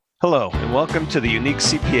Hello, and welcome to the Unique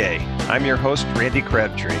CPA. I'm your host, Randy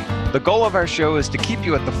Crabtree. The goal of our show is to keep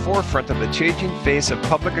you at the forefront of the changing face of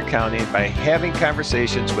public accounting by having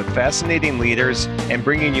conversations with fascinating leaders and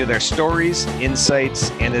bringing you their stories,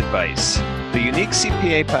 insights, and advice. The Unique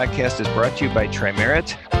CPA podcast is brought to you by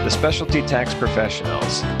Trimerit, the specialty tax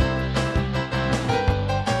professionals.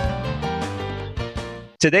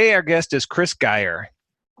 Today, our guest is Chris Geyer.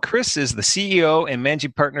 Chris is the CEO and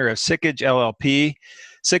managing partner of Sickage LLP.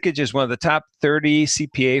 Sickage is one of the top 30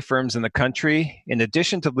 CPA firms in the country. In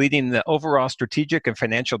addition to leading the overall strategic and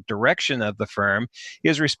financial direction of the firm, he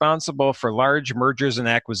is responsible for large mergers and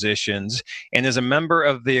acquisitions and is a member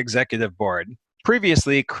of the executive board.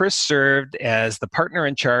 Previously, Chris served as the partner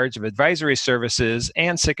in charge of advisory services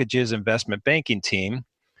and Sickage's investment banking team.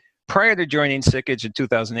 Prior to joining Sickage in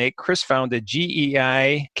 2008, Chris founded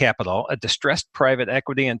GEI Capital, a distressed private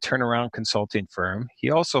equity and turnaround consulting firm. He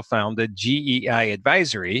also founded GEI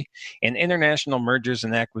Advisory, an international mergers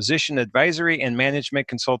and acquisition advisory and management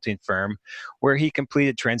consulting firm, where he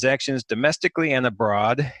completed transactions domestically and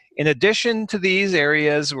abroad. In addition to these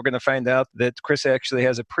areas, we're going to find out that Chris actually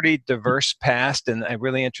has a pretty diverse past, and I'm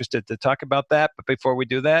really interested to talk about that. But before we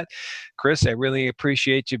do that, Chris, I really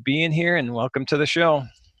appreciate you being here, and welcome to the show.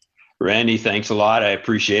 Randy, thanks a lot. I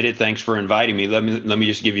appreciate it. Thanks for inviting me. Let me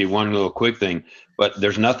just give you one little quick thing. But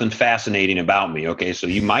there's nothing fascinating about me. Okay, so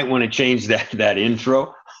you might want to change that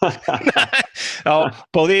intro. Oh,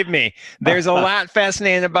 believe me, there's a lot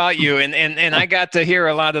fascinating about you, and I got to hear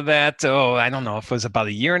a lot of that. Oh, I don't know if it was about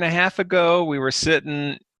a year and a half ago. We were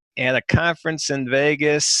sitting at a conference in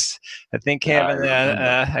Vegas. I think having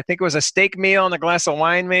I think it was a steak meal and a glass of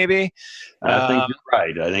wine, maybe. I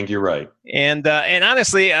think you're right. And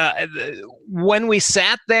honestly, when we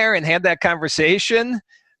sat there and had that conversation,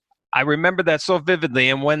 I remember that so vividly.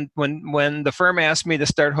 And when the firm asked me to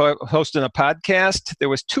start hosting a podcast, there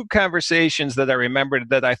was two conversations that I remembered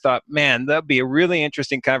that I thought, man, that'd be a really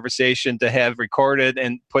interesting conversation to have recorded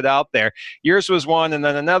and put out there. Yours was one, and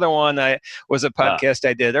then another one was a podcast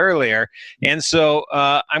I did earlier. And so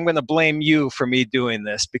I'm going to blame you for me doing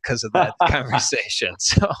this because of that conversation.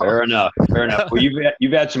 So, Fair enough. Well,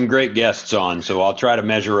 you've had some great guests on, so I'll try to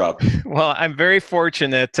measure up. Well, I'm very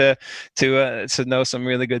fortunate to know some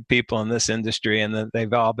really good people in this industry, and that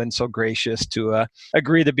they've all been so gracious to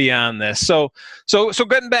agree to be on this. So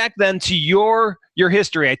getting back then to your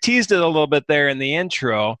history, I teased it a little bit there in the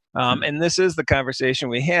intro, and this is the conversation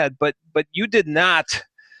we had. But you did not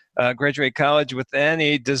graduate college with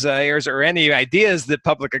any desires or any ideas that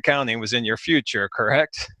public accounting was in your future,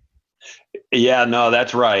 correct? Yeah, no,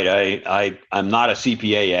 that's right. I'm not a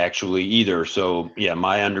CPA actually either. So yeah,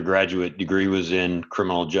 my undergraduate degree was in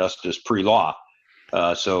criminal justice pre-law.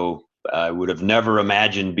 So I would have never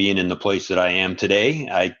imagined being in the place that I am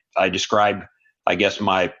today. I describe, I guess,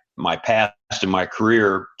 my past and my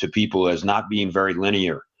career to people as not being very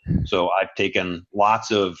linear. So I've taken lots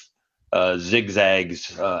of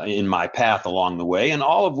zigzags in my path along the way, and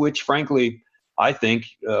all of which, frankly, I think,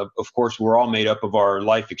 of course, we're all made up of our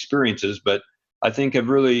life experiences, but I think have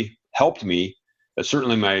really helped me.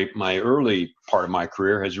 Certainly my early part of my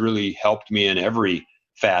career has really helped me in every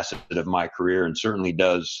facet of my career, and certainly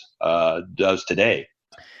does today.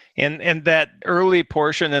 And that early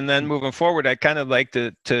portion, and then moving forward, I kind of like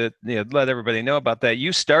to let everybody know about that.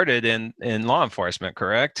 You started in law enforcement,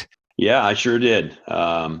 correct? Yeah, I sure did.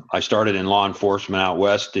 I started in law enforcement out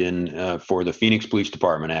west for the Phoenix Police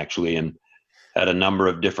Department, actually, and had a number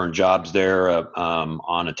of different jobs there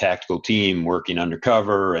on a tactical team, working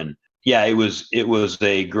undercover, and yeah, it was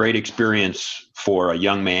a great experience for a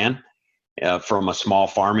young man. From a small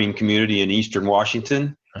farming community in Eastern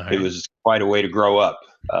Washington. Right. It was quite a way to grow up,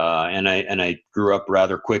 and I grew up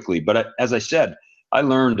rather quickly. But as I said, I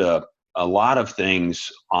learned a lot of things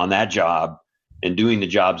on that job and doing the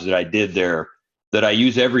jobs that I did there that I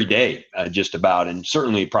use every day, just about. And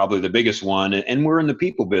certainly, probably the biggest one. And we're in the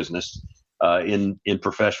people business, in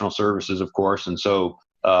professional services, of course. And so,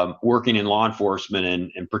 working in law enforcement,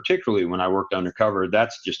 and particularly when I worked undercover,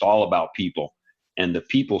 that's just all about people. And the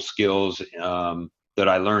people skills that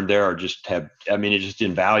I learned there are it's just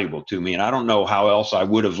invaluable to me. And I don't know how else I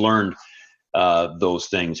would have learned those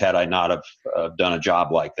things had I not have done a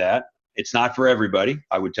job like that. It's not for everybody,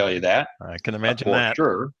 I would tell you that. I can imagine that. For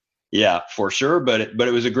sure. Yeah, for sure. But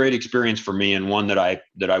it was a great experience for me, and one that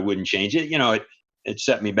I wouldn't change. It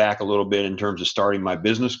set me back a little bit in terms of starting my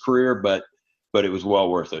business career, but it was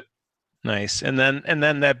well worth it. Nice. And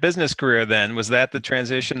then that business career, then, was that the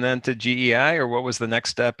transition then to GEI, or what was the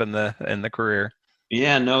next step in the career?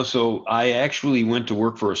 Yeah, no. So I actually went to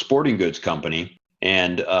work for a sporting goods company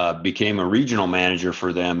and became a regional manager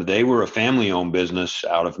for them. They were a family-owned business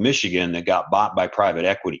out of Michigan that got bought by private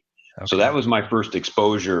equity. So Okay. that was my first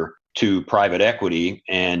exposure to private equity,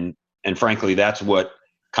 and frankly, that's what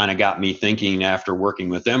kind of got me thinking after working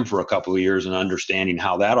with them for a couple of years and understanding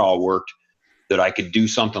how that all worked, that I could do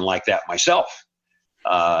something like that myself.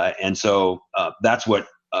 And so that's what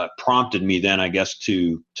prompted me then, I guess,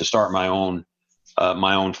 to start my own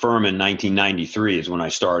firm in 1993 is when I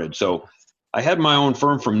started. So I had my own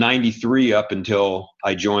firm from 93 up until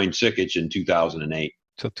I joined Sikich in 2008.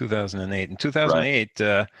 Till 2008. And Right. 2008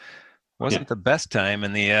 Yeah. wasn't the best time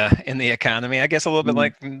in the economy. I guess a little bit Mm.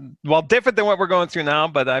 like, well, different than what we're going through now,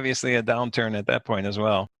 but obviously a downturn at that point as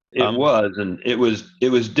well. It was, and it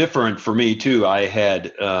was different for me too. I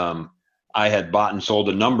had bought and sold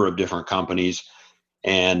a number of different companies,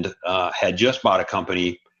 and had just bought a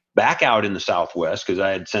company back out in the Southwest because I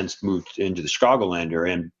had since moved into the Chicagoland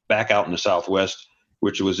area and back out in the Southwest,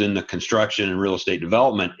 which was in the construction and real estate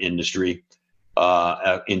development industry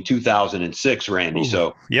in 2006, Randy. Ooh,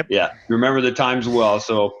 So, yep. yeah, remember the times well.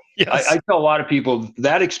 So Yes. I tell a lot of people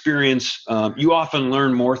that experience, you often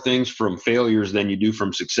learn more things from failures than you do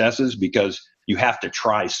from successes because you have to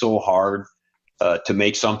try so hard to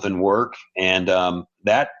make something work. And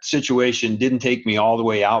that situation didn't take me all the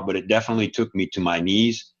way out, but it definitely took me to my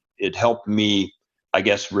knees. It helped me, I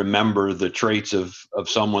guess, remember the traits of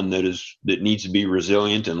someone that needs to be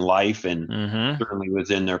resilient in life and Mm-hmm. certainly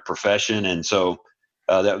within their profession. And so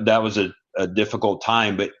that was a difficult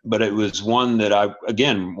time, but it was one that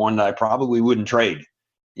I probably wouldn't trade.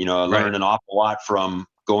 I Right. learned an awful lot from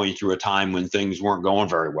going through a time when things weren't going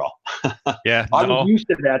very well. Yeah. I was No. used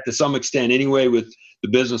to that to some extent anyway, with the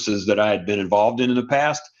businesses that I had been involved in the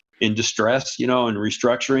past, in distress, and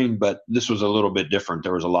restructuring, but this was a little bit different.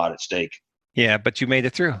 There was a lot at stake. Yeah, but you made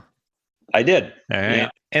it through. I did. All Yeah. right.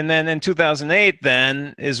 And then in 2008,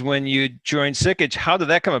 then is when you joined Sikich. How did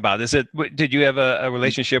that come about? Did you have a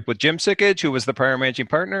relationship with Jim Sikich, who was the prior managing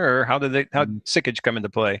partner, or how did Sikich come into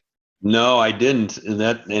play? No, I didn't.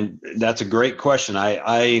 And that's a great question.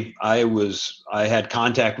 I had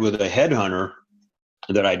contact with a headhunter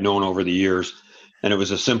that I'd known over the years, and it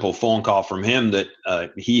was a simple phone call from him that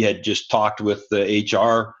he had just talked with the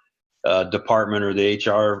HR department, or the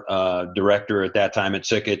HR director at that time at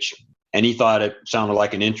Sikich, and he thought it sounded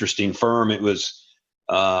like an interesting firm. It was,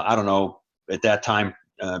 I don't know, at that time,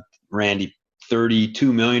 Randy,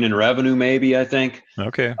 32 million in revenue, maybe, I think.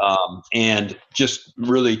 Okay. And just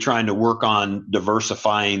really trying to work on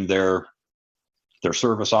diversifying their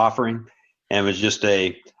service offering. And it was just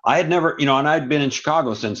I had never, and I'd been in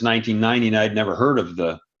Chicago since 1990, and I'd never heard of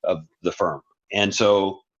the firm. And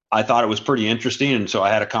so I thought it was pretty interesting. And so I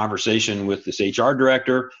had a conversation with this HR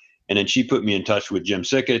director, and then she put me in touch with Jim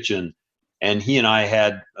Sikich, and he and I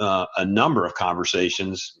had a number of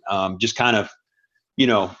conversations, just kind of,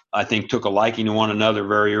 I think took a liking to one another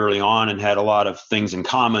very early on and had a lot of things in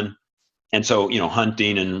common. And so,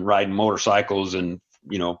 hunting and riding motorcycles and,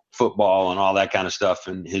 football and all that kind of stuff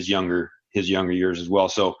in his younger years as well.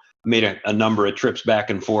 So made a number of trips back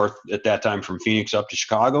and forth at that time from Phoenix up to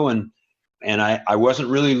Chicago. And I wasn't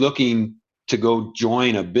really looking to go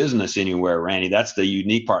join a business anywhere, Randy. That's the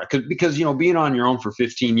unique part. Because, being on your own for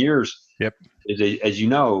 15 years, Yep. as you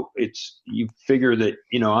know, you figure that,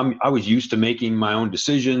 I was used to making my own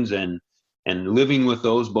decisions and living with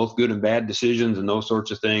those, both good and bad decisions and those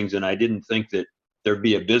sorts of things. And I didn't think that there'd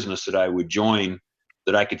be a business that I would join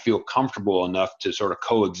that I could feel comfortable enough to sort of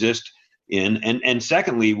coexist in. And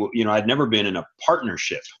secondly, I'd never been in a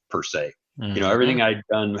partnership per se. Mm-hmm. Everything I'd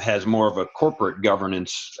done has more of a corporate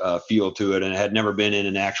governance feel to it, and I had never been in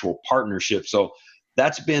an actual partnership. So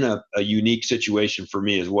that's been a unique situation for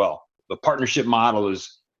me as well. The partnership model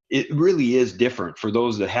it really is different for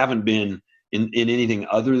those that haven't been in anything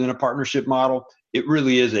other than a partnership model. It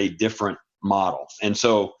really is a different model. And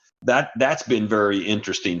so that's been very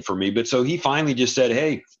interesting for me. But so he finally just said,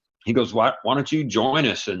 hey, he goes, why don't you join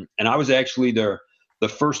us? And I was actually the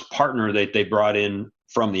first partner that they brought in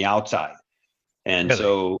from the outside. And Really?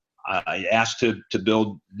 so I asked to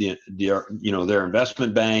build their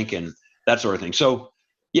investment bank and that sort of thing. So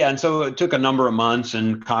yeah, and so it took a number of months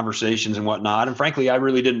and conversations and whatnot. And frankly, I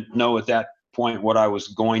really didn't know at that point what I was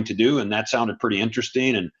going to do, and that sounded pretty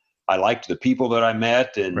interesting. And I liked the people that I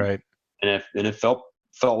met, and Right. it felt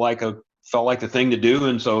like the thing to do.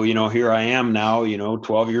 And so here I am now,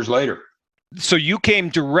 12 years later. So you came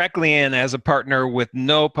directly in as a partner with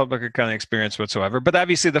no public accounting experience whatsoever, but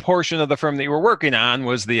obviously the portion of the firm that you were working on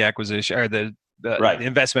was the acquisition or the Right.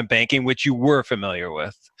 investment banking, which you were familiar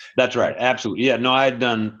with. That's right. Absolutely. Yeah. No, I had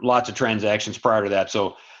done lots of transactions prior to that.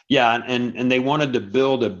 So Yeah, and they wanted to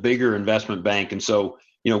build a bigger investment bank, and so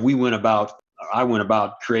I went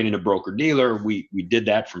about creating a broker dealer. We did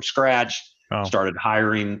that from scratch. Oh, Started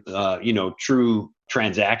hiring true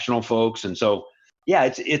transactional folks, and so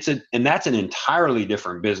yeah, and that's an entirely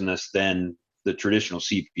different business than the traditional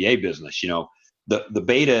CPA business. The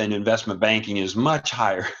beta in investment banking is much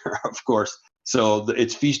higher, of course. So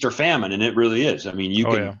it's feast or famine, and it really is. I mean,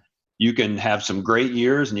 oh yeah. you can have some great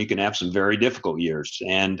years and you can have some very difficult years.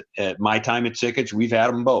 And at my time at Sikich, we've had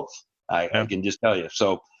them both. I Yeah. can just tell you.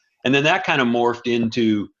 So, and then that kind of morphed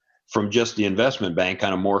into, from just the investment bank,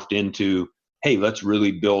 kind of morphed into, hey, let's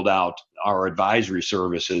really build out our advisory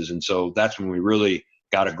services. And so that's when we really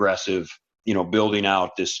got aggressive, building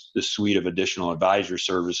out this suite of additional advisory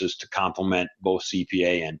services to complement both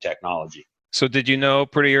CPA and technology. So did you know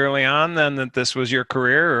pretty early on then that this was your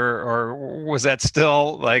career, or was that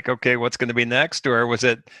still like, okay, what's going to be next? Or was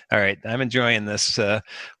it, all right, I'm enjoying this,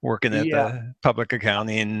 working at Yeah, the public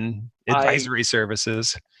accounting I advisory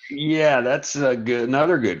services? Yeah, that's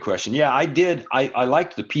another good question. Yeah, I did. I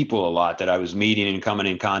liked the people a lot that I was meeting and coming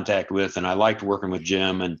in contact with, and I liked working with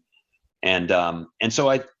Jim, and so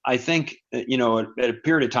I think at a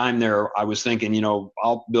period of time there, I was thinking,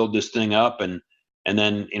 I'll build this thing up, and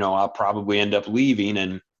then I'll probably end up leaving,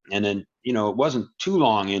 and then it wasn't too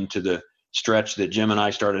long into the stretch that Jim and I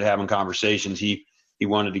started having conversations. He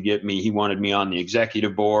wanted me on the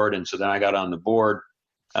executive board, and so then I got on the board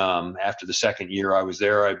after the second year I was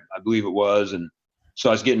there, I believe it was. And so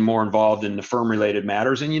I was getting more involved in the firm related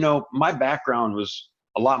matters. And, my background was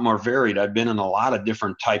a lot more varied. I'd been in a lot of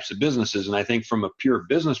different types of businesses. And I think from a pure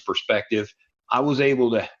business perspective, I was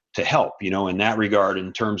able to help, in that regard,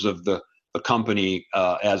 in terms of the company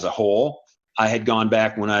as a whole. I had gone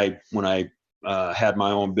back when I had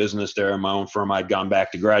my own business there in my own firm. I'd gone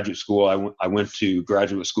back to graduate school. I went to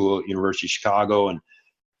graduate school at University of Chicago,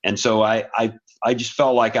 and so I just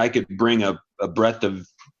felt like I could bring a breadth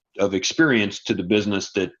of experience to the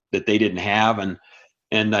business that they didn't have,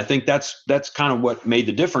 and I think that's kind of what made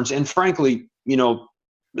the difference. And frankly,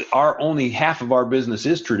 our only half of our business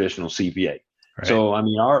is traditional CPA. Right. So I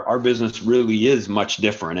mean, our business really is much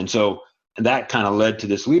different, and so that kind of led to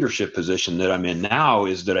this leadership position that I'm in now.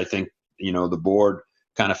 Is that I think the board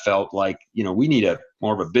kind of felt like we need a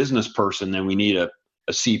more of a business person than we need a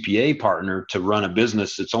CPA partner to run a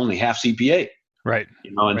business that's only half CPA. Right.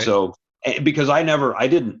 And right. so because I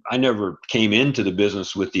never came into the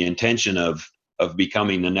business with the intention of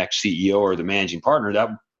becoming the next CEO or the managing partner.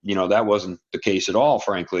 That wasn't the case at all,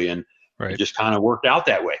 frankly. And Right. it just kind of worked out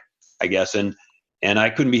that way, I guess. And I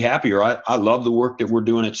couldn't be happier. I love the work that we're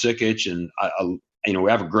doing at Sikich, and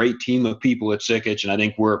we have a great team of people at Sikich, and I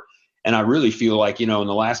think I really feel like, in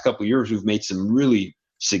the last couple of years, we've made some really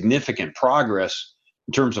significant progress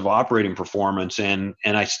in terms of operating performance. And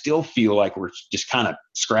I still feel like we're just kind of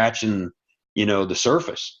scratching, the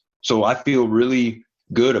surface. So I feel really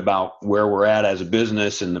good about where we're at as a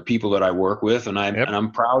business and the people that I work with. And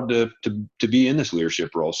I'm proud to be in this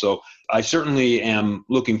leadership role. So I certainly am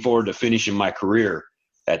looking forward to finishing my career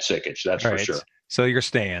at Sikich. That's for sure. So you're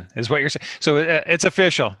staying, is what you're saying. So it's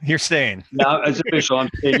official. You're staying. Now it's official. I'm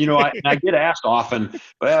saying, I get asked often,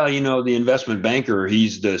 well, the investment banker,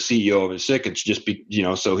 he's the CEO of Sikich,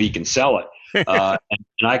 just so he can sell it.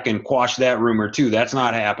 And I can quash that rumor too. That's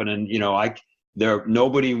not happening.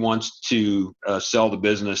 Nobody wants to sell the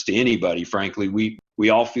business to anybody. Frankly, we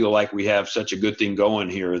all feel like we have such a good thing going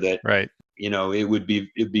here that, right. It'd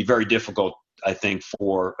be very difficult, I think,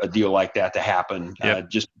 for a deal like that to happen,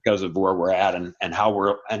 just because of where we're at and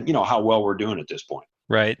how how well we're doing at this point.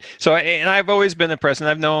 Right. So, and I've always been impressed, and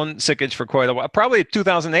I've known Sikich for quite a while. Probably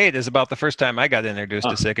 2008 is about the first time I got introduced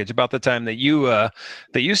to Sikich, about the time that you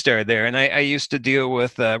started there. And I used to deal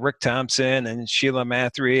with Rick Thompson and Sheila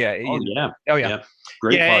Mathry. Oh yeah.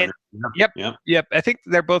 Great partner. Yep. I think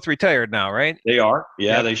they're both retired now, right? They are.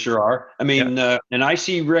 Yeah, They sure are. I mean, and I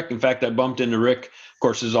see Rick. In fact, I bumped into Rick. Of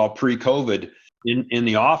course, this is all pre-COVID. In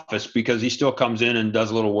the office, because he still comes in and does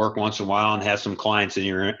a little work once in a while and has some clients that he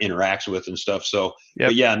interacts with and stuff. So,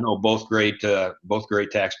 but both great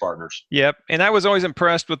tax partners. Yep. And I was always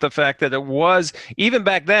impressed with the fact that it was, even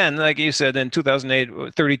back then, like you said, in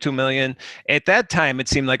 2008, 32 million. At that time, it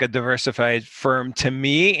seemed like a diversified firm to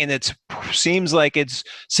me. And it seems like it's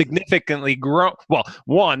significantly grown. Well,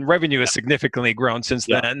 revenue has significantly grown since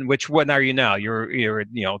then, what are you now? You're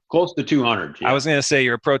close to 200. I was going to say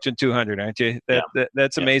you're approaching 200, aren't you? Yeah.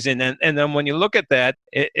 That's Yeah. amazing. And then when you look at that,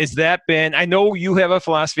 is that been, I know you have a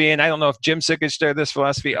philosophy, and I don't know if Jim Sikich started this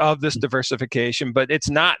philosophy of this diversification, but it's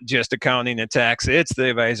not just accounting and tax. It's the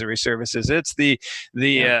advisory services. It's the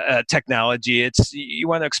technology. It's, you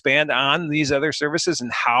want to expand on these other services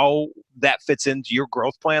and how that fits into your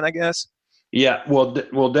growth plan, I guess? Yeah, well,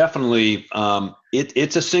 definitely.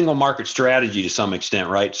 It's a single market strategy to some extent,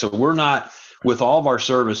 right? So we're not, with all of our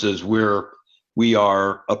services, we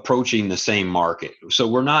are approaching the same market. So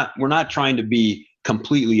we're not trying to be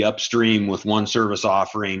completely upstream with one service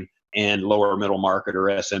offering and lower middle market or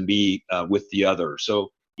SMB with the other. So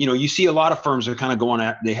you see a lot of firms are kind of going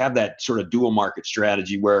at, they have that sort of dual market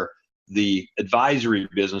strategy where the advisory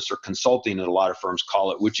business or consulting, that a lot of firms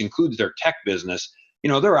call it, which includes their tech business.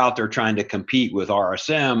 They're out there trying to compete with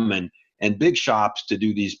RSM and big shops to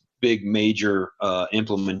do these big major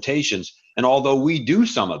implementations. And although we do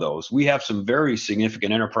some of those, we have some very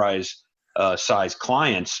significant enterprise size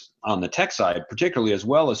clients on the tech side, particularly, as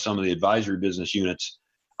well as some of the advisory business units,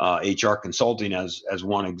 HR consulting as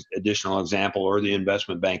one additional example, or the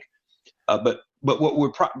investment bank. But what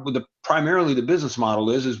we're primarily the business model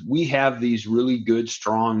is we have these really good,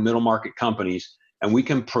 strong middle market companies, and we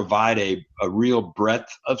can provide a real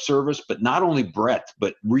breadth of service, but not only breadth,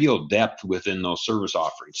 but real depth within those service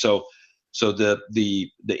offerings. So the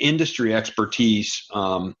industry expertise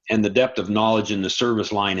and the depth of knowledge in the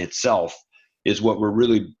service line itself is what we're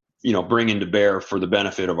really bringing to bear for the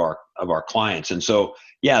benefit of our clients. And so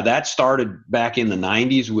that started back in the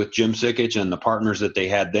 90s with Jim Sikich and the partners that they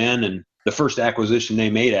had then. And the first acquisition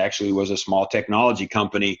they made actually was a small technology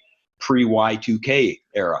company pre-Y2K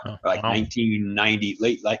era, like 1990,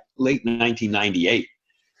 late 1998.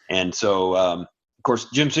 And so, of course,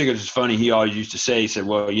 Jim Sikich is funny. He always used to say, he said,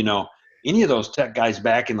 well, any of those tech guys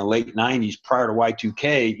back in the late 90s prior to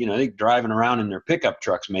Y2K, they're driving around in their pickup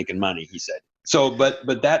trucks making money, he said. So,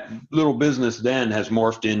 but that little business then has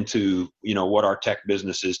morphed into, what our tech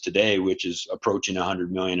business is today, which is approaching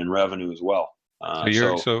 100 million in revenue as well.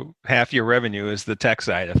 So half your revenue is the tech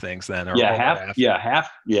side of things then, or half.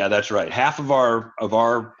 Yeah, that's right. Half of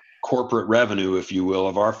our corporate revenue, if you will,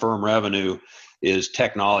 of our firm revenue is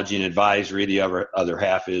technology and advisory. The other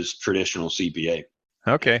half is traditional CPA.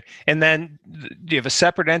 Okay. And then do you have a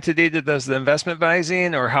separate entity that does the investment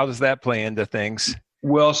advising, or how does that play into things?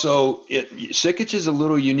 Well, so Sikich is a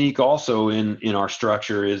little unique also in our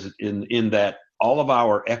structure, is in that all of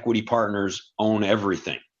our equity partners own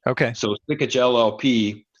everything. Okay. So Sikich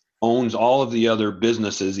LLP owns all of the other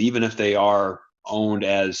businesses, even if they are owned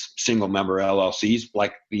as single member LLCs,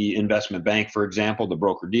 like the investment bank, for example, the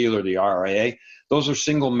broker dealer, the RIA. Those are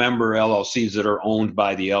single member LLCs that are owned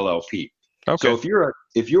by the LLP. Okay. So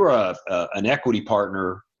if you're an equity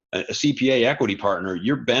partner, a CPA equity partner,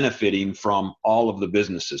 you're benefiting from all of the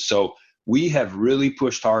businesses. So we have really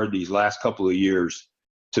pushed hard these last couple of years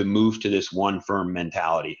to move to this one firm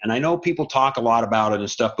mentality. And I know people talk a lot about it and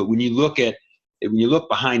stuff, but when you look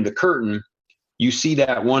behind the curtain, you see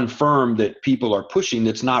that one firm that people are pushing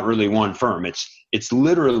that's not really one firm. It's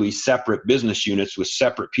literally separate business units with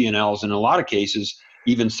separate P&Ls, in a lot of cases,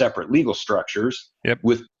 even separate legal structures. Yep.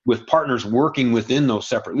 with partners working within those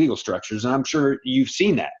separate legal structures. And I'm sure you've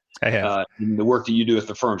seen that. I have. In the work that you do with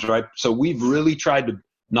the firms, right? So we've really tried to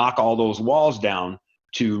knock all those walls down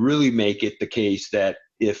to really make it the case that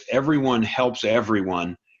if everyone helps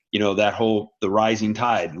everyone, the rising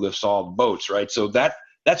tide lifts all boats, right? So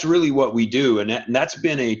that's really what we do. And that's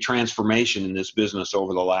been a transformation in this business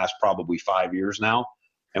over the last probably 5 years now.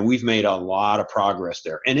 And we've made a lot of progress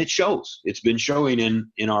there. And it shows. It's been showing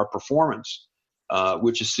in our performance,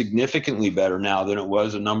 which is significantly better now than it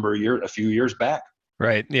was a few years back.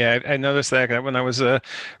 Right. Yeah, I noticed that when I was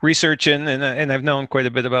researching, and I've known quite a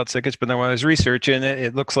bit about Sikich, but when I was researching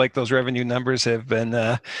it looks like those revenue numbers have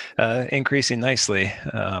been increasing nicely.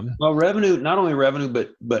 Well, revenue, not only revenue,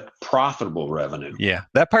 but profitable revenue. Yeah,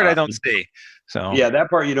 that part I don't see. So yeah, that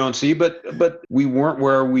part you don't see, but we weren't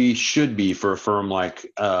where we should be for a firm like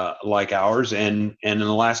ours, and in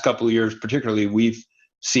the last couple of years, particularly, we've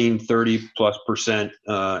seen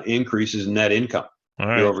 30+% increases in net income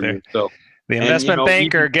year over year. So. The investment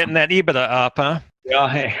banker getting that EBITDA up, huh? Yeah,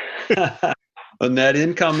 hey. And that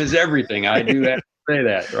income is everything. I do have to say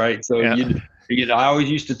that, right? So I always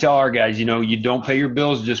used to tell our guys, you don't pay your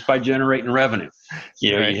bills just by generating revenue.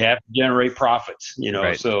 Right. You have to generate profits.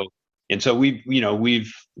 Right. So we've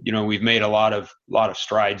made a lot of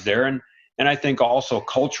strides there, and I think also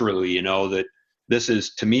culturally, that this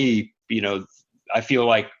is, to me, I feel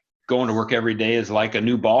like going to work every day is like a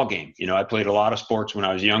new ball game. I played a lot of sports when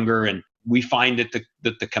I was younger, and we find that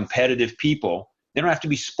the competitive people they don't have to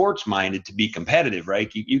be sports minded to be competitive,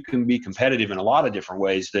 right? You can be competitive in a lot of different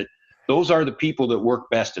ways. Those are the people that work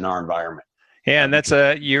best in our environment. Yeah, and that's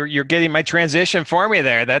you're getting my transition for me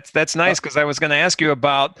there. That's nice, because I was going to ask you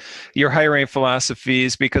about your hiring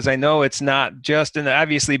philosophies, because I know it's not just, and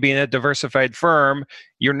obviously being a diversified firm,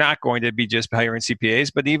 you're not going to be just hiring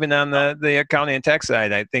CPAs, but even on the accounting and tax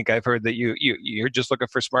side, I think I've heard that you're just looking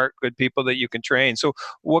for smart, good people that you can train. So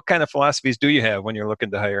what kind of philosophies do you have when you're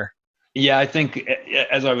looking to hire? Yeah, I think,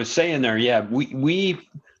 as I was saying there, yeah, we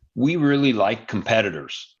really like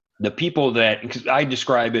competitors. The people that, because I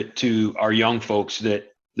describe it to our young folks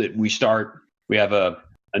that we have a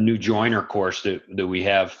new joiner course that we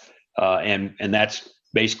have, and that's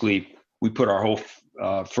basically, we put our whole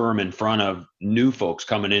firm in front of new folks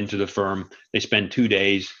coming into the firm. They spend 2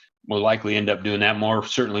 days. We'll likely end up doing that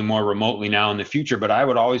certainly more remotely now in the future, but I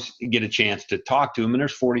would always get a chance to talk to them. And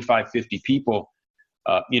there's 45, 50 people,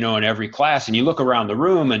 in every class. And you look around the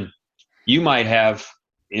room and you might have,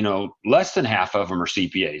 less than half of them are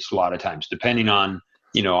CPAs a lot of times, depending on,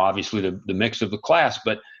 obviously the mix of the class,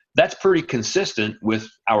 but that's pretty consistent with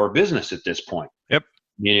our business at this point. Yep.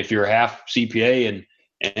 I mean, if you're half CPA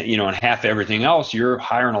and half everything else, you're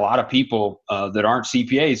hiring a lot of people that aren't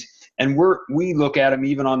CPAs. And we look at them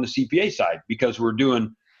even on the CPA side, because we're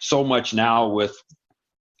doing so much now with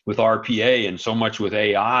RPA and so much with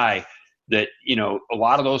AI, that, a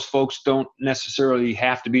lot of those folks don't necessarily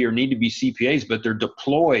have to be or need to be CPAs, but they're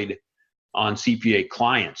deployed on CPA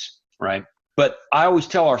clients, right? But I always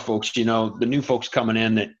tell our folks, the new folks coming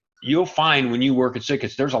in, that you'll find when you work at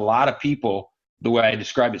Sickets, there's a lot of people, the way I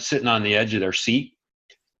describe it, sitting on the edge of their seat.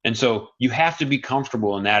 And so you have to be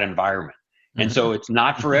comfortable in that environment. Mm-hmm. And so it's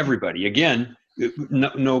not for everybody. Again,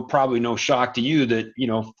 probably no shock to you that,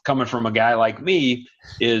 coming from a guy like me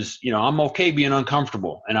is, I'm okay being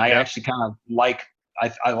uncomfortable. And I actually kind of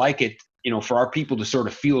I like it, for our people to sort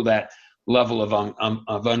of feel that level of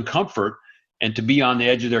uncomfort and to be on the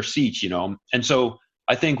edge of their seats, And so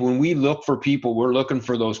I think when we look for people, we're looking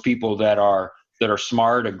for those people that are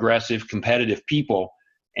smart, aggressive, competitive people,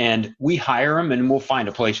 and we hire them and we'll find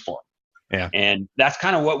a place for them. Yeah. And that's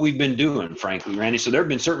kind of what we've been doing, frankly, Randy. So there have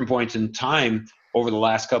been certain points in time over the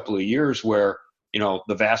last couple of years where,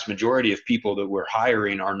 the vast majority of people that we're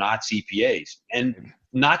hiring are not CPAs. And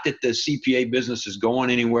not that the CPA business is going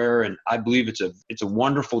anywhere. And I believe it's a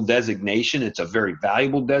wonderful designation. It's a very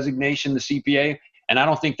valuable designation, the CPA. And I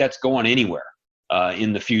don't think that's going anywhere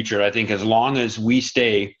in the future. I think as long as we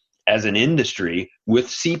stay as an industry with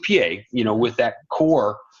CPA, with that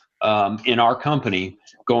core in our company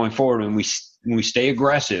going forward, when we stay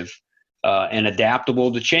aggressive and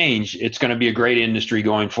adaptable to change, it's going to be a great industry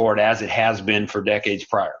going forward, as it has been for decades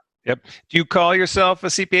prior. Yep. Do you call yourself a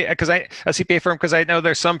CPA? A CPA firm? Because I know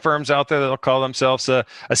there's some firms out there that'll call themselves a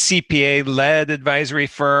CPA-led advisory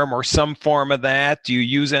firm or some form of that. Do you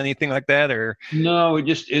use anything like that, or? No,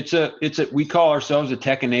 we call ourselves a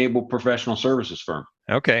tech-enabled professional services firm.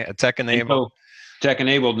 Okay, a tech-enabled.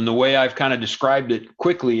 Tech-enabled, and the way I've kind of described it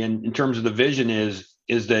quickly in terms of the vision is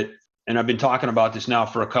that, and I've been talking about this now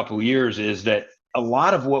for a couple of years, is that a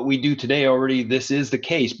lot of what we do today already, this is the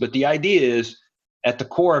case, but the idea is, at the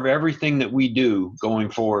core of everything that we do going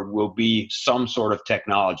forward will be some sort of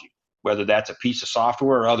technology, whether that's a piece of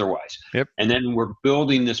software or otherwise. Yep. And then we're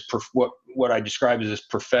building this, what I describe as this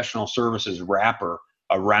professional services wrapper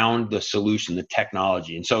around the solution, the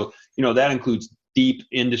technology. And so, that includes deep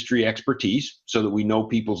industry expertise so that we know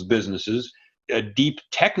people's businesses, a deep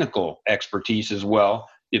technical expertise as well,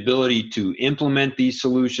 the ability to implement these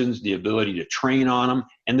solutions, the ability to train on them,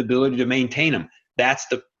 and the ability to maintain them. That's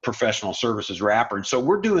the professional services wrapper. And so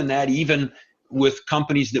we're doing that even with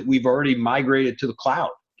companies that we've already migrated to the cloud.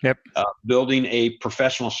 Yep. Building a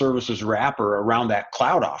professional services wrapper around that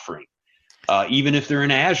cloud offering, even if they're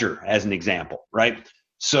in Azure, as an example, right?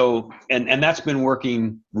 So, and that's been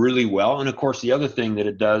working really well. And of course, the other thing that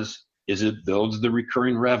it does is it builds the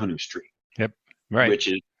recurring revenue stream. Yep. Right. Which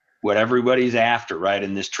is what everybody's after, right?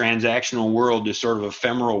 In this transactional world, this sort of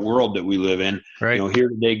ephemeral world that we live in, right. Here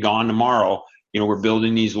today, gone tomorrow. We're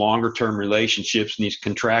building these longer term relationships and these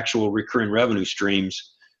contractual recurring revenue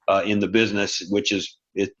streams in the business, which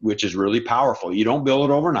is really powerful. You don't build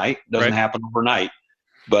it overnight. It doesn't happen overnight,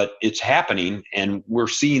 but it's happening. And we're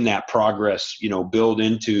seeing that progress, build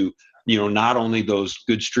into, not only those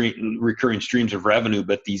good recurring streams of revenue,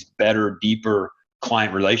 but these better, deeper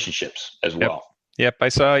client relationships as well. Yep, I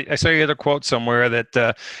saw you had a quote somewhere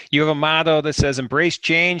that you have a motto that says "Embrace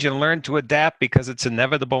change and learn to adapt because it's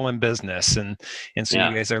inevitable in business," and so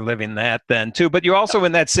you guys are living that then too. But you also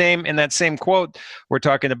in that same quote, we're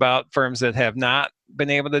talking about firms that have not been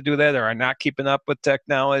able to do that or are not keeping up with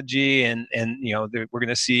technology, and we're going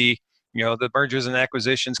to see the mergers and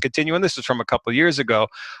acquisitions continue. And this is from a couple of years ago.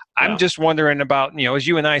 I'm just wondering about, as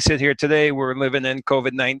you and I sit here today, we're living in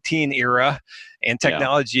COVID-19 era, and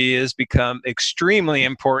technology has become extremely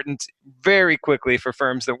important very quickly for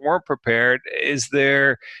firms that weren't prepared.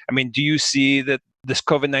 Do you see that this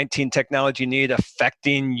COVID-19 technology need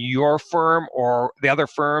affecting your firm or the other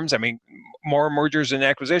firms? More mergers and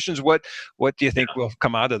acquisitions. What do you think will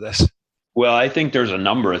come out of this? Well, I think there's a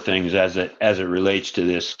number of things as it relates to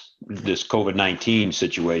this COVID-19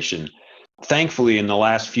 situation. Thankfully, in the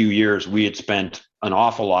last few years, we had spent an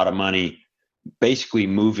awful lot of money basically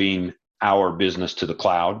moving our business to the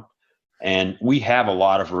cloud. And we have a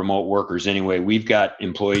lot of remote workers anyway. We've got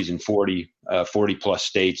employees in 40 plus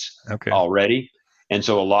states already. And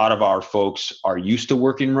so a lot of our folks are used to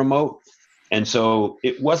working remote. And so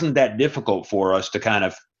it wasn't that difficult for us to kind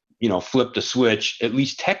of, flip the switch, at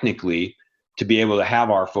least technically, to be able to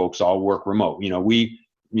have our folks all work remote. We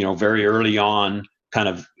very early on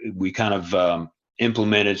we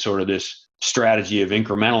implemented sort of this strategy of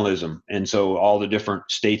incrementalism. And so all the different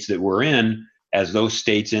states that we're in, as those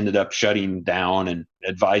states ended up shutting down and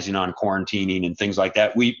advising on quarantining and things like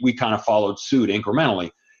that, we kind of followed suit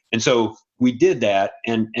incrementally. And so we did that,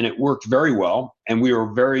 and it worked very well, and we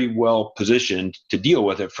were very well positioned to deal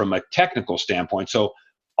with it from a technical standpoint. So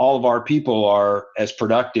all of our people are as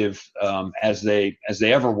productive as they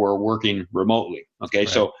ever were working remotely. Okay, right.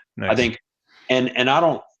 So nice. I think, and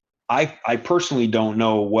I personally don't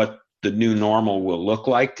know what the new normal will look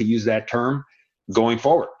like, to use that term, going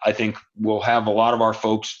forward. I think we'll have a lot of our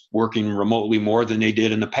folks working remotely more than they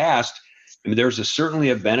did in the past. There's certainly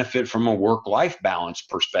a benefit from a work-life balance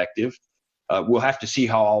perspective. We'll have to see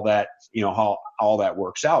how all that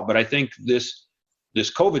works out. But I think this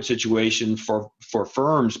COVID situation for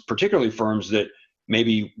firms, particularly firms that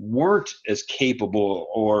maybe weren't as capable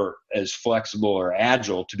or as flexible or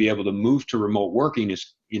agile to be able to move to remote working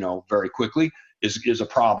very quickly is a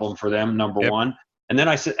problem for them, number one. And then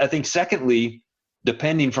I think secondly,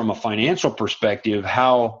 depending from a financial perspective,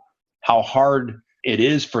 how hard it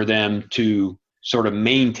is for them to sort of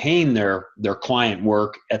maintain their client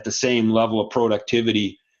work at the same level of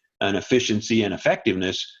productivity and efficiency and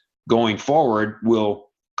effectiveness going forward will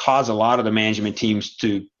cause a lot of the management teams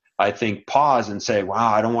to, I think, pause and say,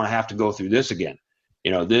 wow, I don't want to have to go through this again.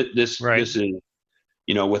 This is,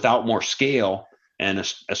 without more scale and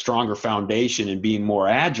a stronger foundation and being more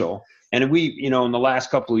agile. And we, in the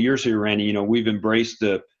last couple of years here, Randy, we've embraced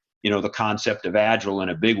the concept of agile in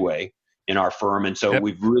a big way in our firm. And so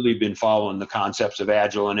we've really been following the concepts of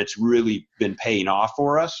agile, and it's really been paying off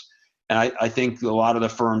for us. And I think a lot of the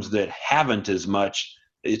firms that haven't as much,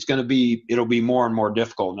 it'll be more and more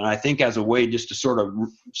difficult. And I think as a way just to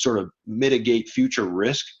sort of mitigate future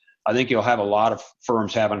risk, I think you'll have a lot of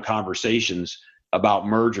firms having conversations about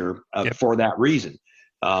merger for that reason.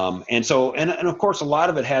 And of course, a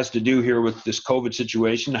lot of it has to do here with this COVID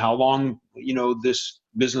situation, how long, this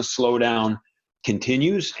business slowdown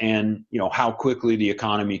continues, and, how quickly the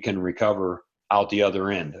economy can recover out the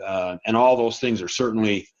other end. And all those things are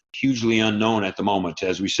certainly hugely unknown at the moment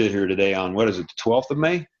as we sit here today on, what is it, the 12th of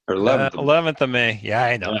May or 11th? 11th of May. Yeah,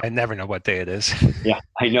 I know. Yeah. I never know what day it is. Yeah,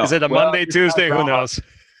 I know. Is it a Monday, Tuesday? Who knows?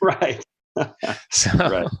 Right. That's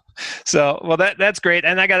great.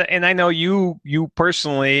 And I know you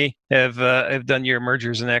personally have done your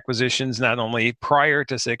mergers and acquisitions, not only prior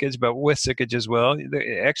to Sickage, but with Sickage as well.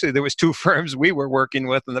 Actually, there was two firms we were working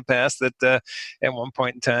with in the past that at one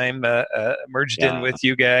point in time merged in with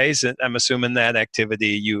you guys. And I'm assuming that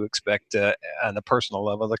activity you expect on a personal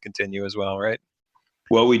level to continue as well, right?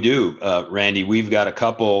 Well, we do, Randy. We've got a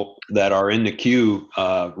couple that are in the queue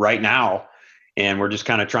right now, and we're just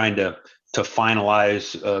kind of trying to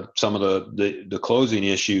finalize some of the closing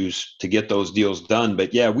issues to get those deals done.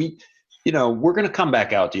 But yeah, we're going to come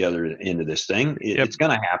back out the other end of this thing. It's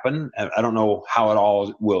going to happen. I don't know how it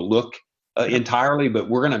all will look entirely, but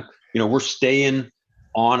we're going to, we're staying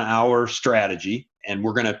on our strategy, and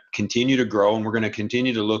we're going to continue to grow, and we're going to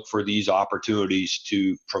continue to look for these opportunities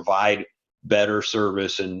to provide better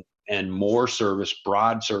service and more service,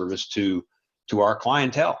 broad service to our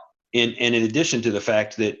clientele. And in addition to the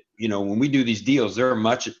fact that, when we do these deals,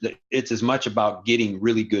 it's as much about getting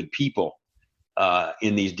really good people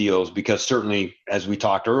in these deals, because certainly, as we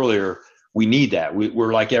talked earlier, we need that.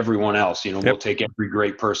 We're like everyone else, we'll take every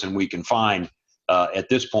great person we can find at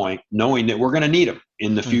this point, knowing that we're going to need them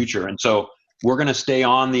in the future. And so we're going to stay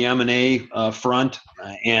on the M&A front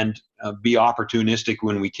and be opportunistic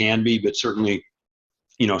when we can be, but certainly,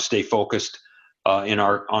 stay focused on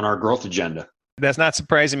our growth agenda. That's not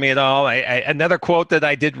surprising me at all. Another quote that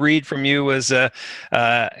I did read from you was,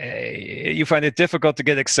 you find it difficult to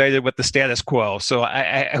get excited with the status quo. So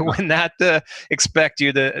I would not expect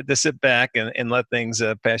you to sit back and let things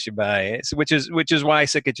pass you by, which is why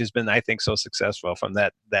Sickage has been, I think, so successful from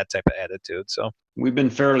that type of attitude. So we've been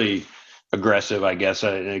fairly aggressive, I guess.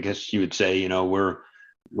 I guess you would say,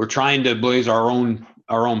 we're trying to blaze our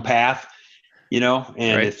own path, and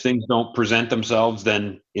right. if things don't present themselves,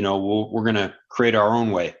 then we're going to create our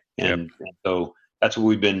own way, and so that's what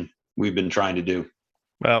we've been trying to do.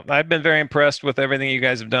 Well, I've been very impressed with everything you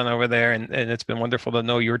guys have done over there, and it's been wonderful to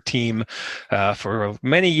know your team for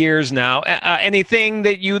many years now. Anything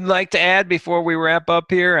that you'd like to add before we wrap up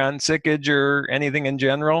here on Sickage or anything in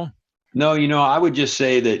general? No, I would just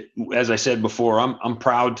say that, as I said before, I'm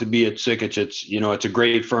proud to be at Sickage. It's a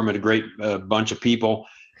great firm and a great bunch of people,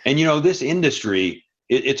 and this industry,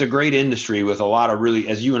 it's a great industry with a lot of really,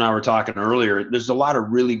 as you and I were talking earlier, there's a lot of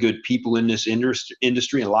really good people in this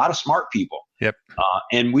industry and a lot of smart people. Yep.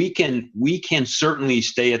 And we can certainly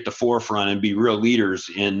stay at the forefront and be real leaders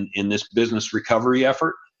in this business recovery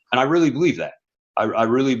effort. And I really believe that. I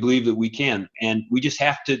really believe that we can, and we just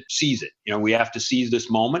have to seize it. We have to seize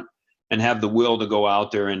this moment and have the will to go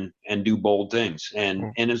out there and do bold things.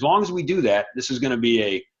 And as long as we do that, this is going to be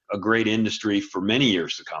a great industry for many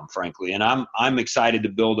years to come, frankly. And I'm excited to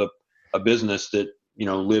build a business that,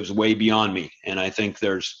 lives way beyond me. And I think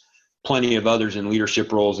there's plenty of others in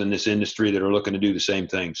leadership roles in this industry that are looking to do the same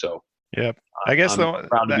thing. So yep. I guess I'm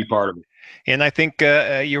proud to be part of it. And I think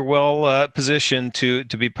you're well positioned to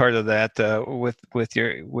be part of that with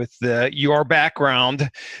your background.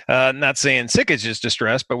 Not saying Sickage is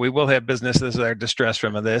distressed, but we will have businesses that are distressed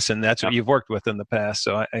from this, and that's what you've worked with in the past.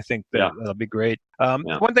 So I think that'll be great.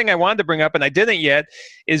 One thing I wanted to bring up, and I didn't yet,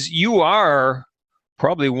 is you are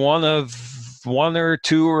probably one or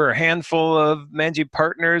two or a handful of managing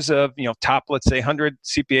partners of top, let's say, 100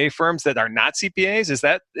 CPA firms that are not CPAs. Is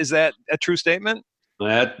that a true statement?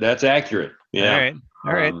 That's accurate. Yeah.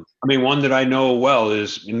 All right. One that I know well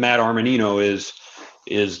is Matt Armanino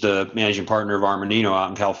is the managing partner of Armanino out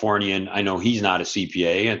in California, and I know he's not a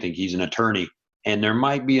CPA. I think he's an attorney, and there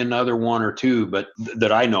might be another one or two, but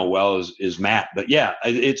that I know well is Matt. But yeah,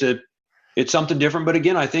 it's something different. But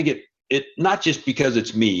again, I think it not just because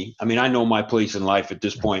it's me. I know my place in life at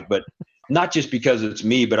this point, but not just because it's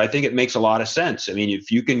me. But I think it makes a lot of sense. If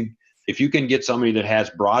you can get somebody that has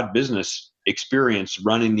broad business experience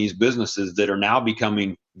running these businesses that are now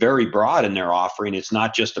becoming very broad in their offering, it's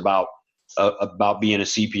not just about being a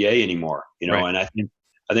CPA anymore, Right. And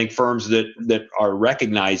I think firms that are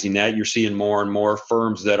recognizing that, you're seeing more and more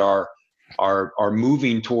firms that are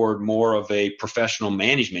moving toward more of a professional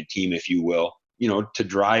management team, if you will, to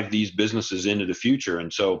drive these businesses into the future.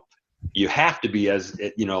 And so you have to be, as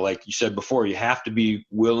like you said before, you have to be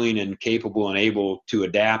willing and capable and able to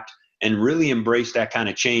adapt and really embrace that kind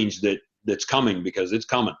of change that's coming, because it's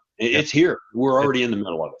coming. It's here. We're already in the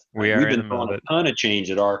middle of it. We've been throwing a ton of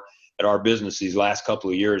change at our business these last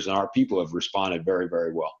couple of years, and our people have responded very,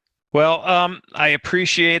 very well. Well, I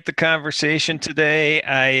appreciate the conversation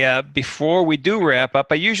today. Before we do wrap up,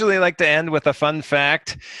 I usually like to end with a fun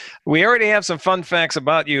fact. We already have some fun facts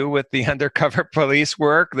about you with the undercover police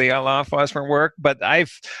work, the law enforcement work, but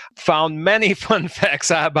I've found many fun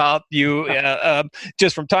facts about you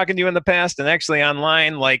just from talking to you in the past and actually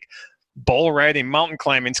online, like bull riding, mountain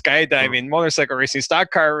climbing, skydiving, motorcycle racing,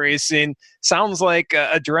 stock car racing. Sounds like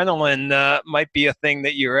adrenaline might be a thing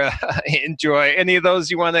that you enjoy. Any of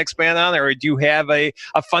those you want to expand on, or do you have a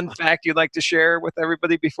fun fact you'd like to share with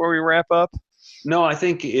everybody before we wrap up? No, I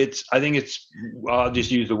think it's. I'll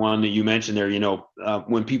just use the one that you mentioned there.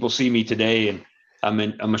 When people see me today, and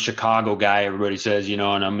I'm a Chicago guy, everybody says, and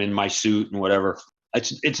I'm in my suit and whatever.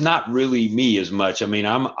 It's not really me as much.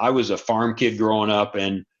 I was a farm kid growing up,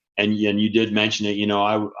 and you did mention it.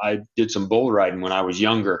 I did some bull riding when I was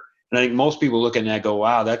younger, and I think most people look at that and go,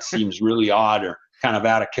 "Wow, that seems really odd or kind of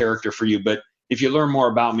out of character for you." But if you learn more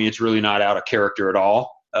about me, it's really not out of character at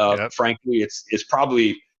all. Frankly, it's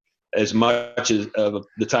probably as much as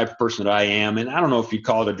the type of person that I am. And I don't know if you'd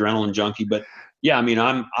call it adrenaline junkie, but yeah,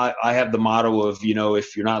 I have the motto of,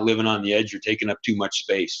 if you're not living on the edge, you're taking up too much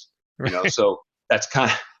space. So that's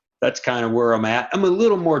kind of where I'm at. I'm a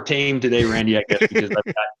little more tame today, Randy, I guess, because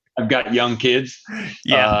I've got young kids,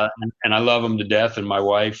 and I love them to death, and my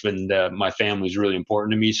wife and my family is really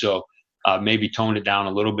important to me. So maybe tone it down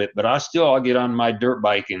a little bit, but I'll get on my dirt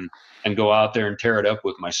bike and go out there and tear it up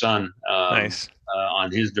with my son Nice.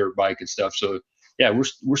 On his dirt bike and stuff. So yeah,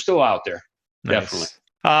 we're still out there. Nice. Definitely.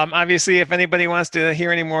 Obviously, if anybody wants to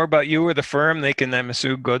hear any more about you or the firm, they can, I'm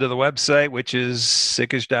assuming, go to the website, which is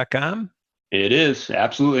sickage.com. It is,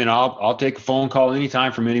 absolutely. And I'll take a phone call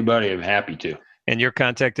anytime from anybody. I'm happy to. And your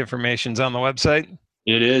contact information's on the website?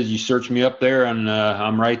 It is. You search me up there, and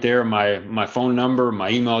I'm right there. My phone number, my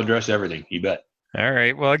email address, everything. You bet. All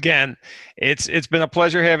right. Well, again, it's been a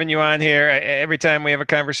pleasure having you on here. Every time we have a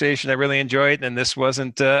conversation, I really enjoy it, and this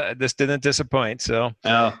didn't disappoint. So,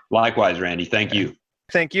 likewise, Randy. Thank you.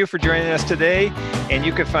 Thank you for joining us today. And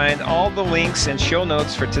you can find all the links and show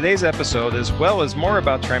notes for today's episode, as well as more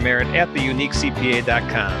about Tri-Merit at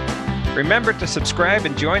theuniquecpa.com. Remember to subscribe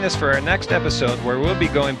and join us for our next episode, where we'll be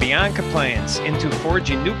going beyond compliance into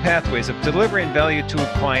forging new pathways of delivering value to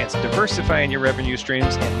clients, diversifying your revenue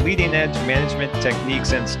streams, and leading edge management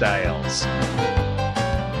techniques and styles.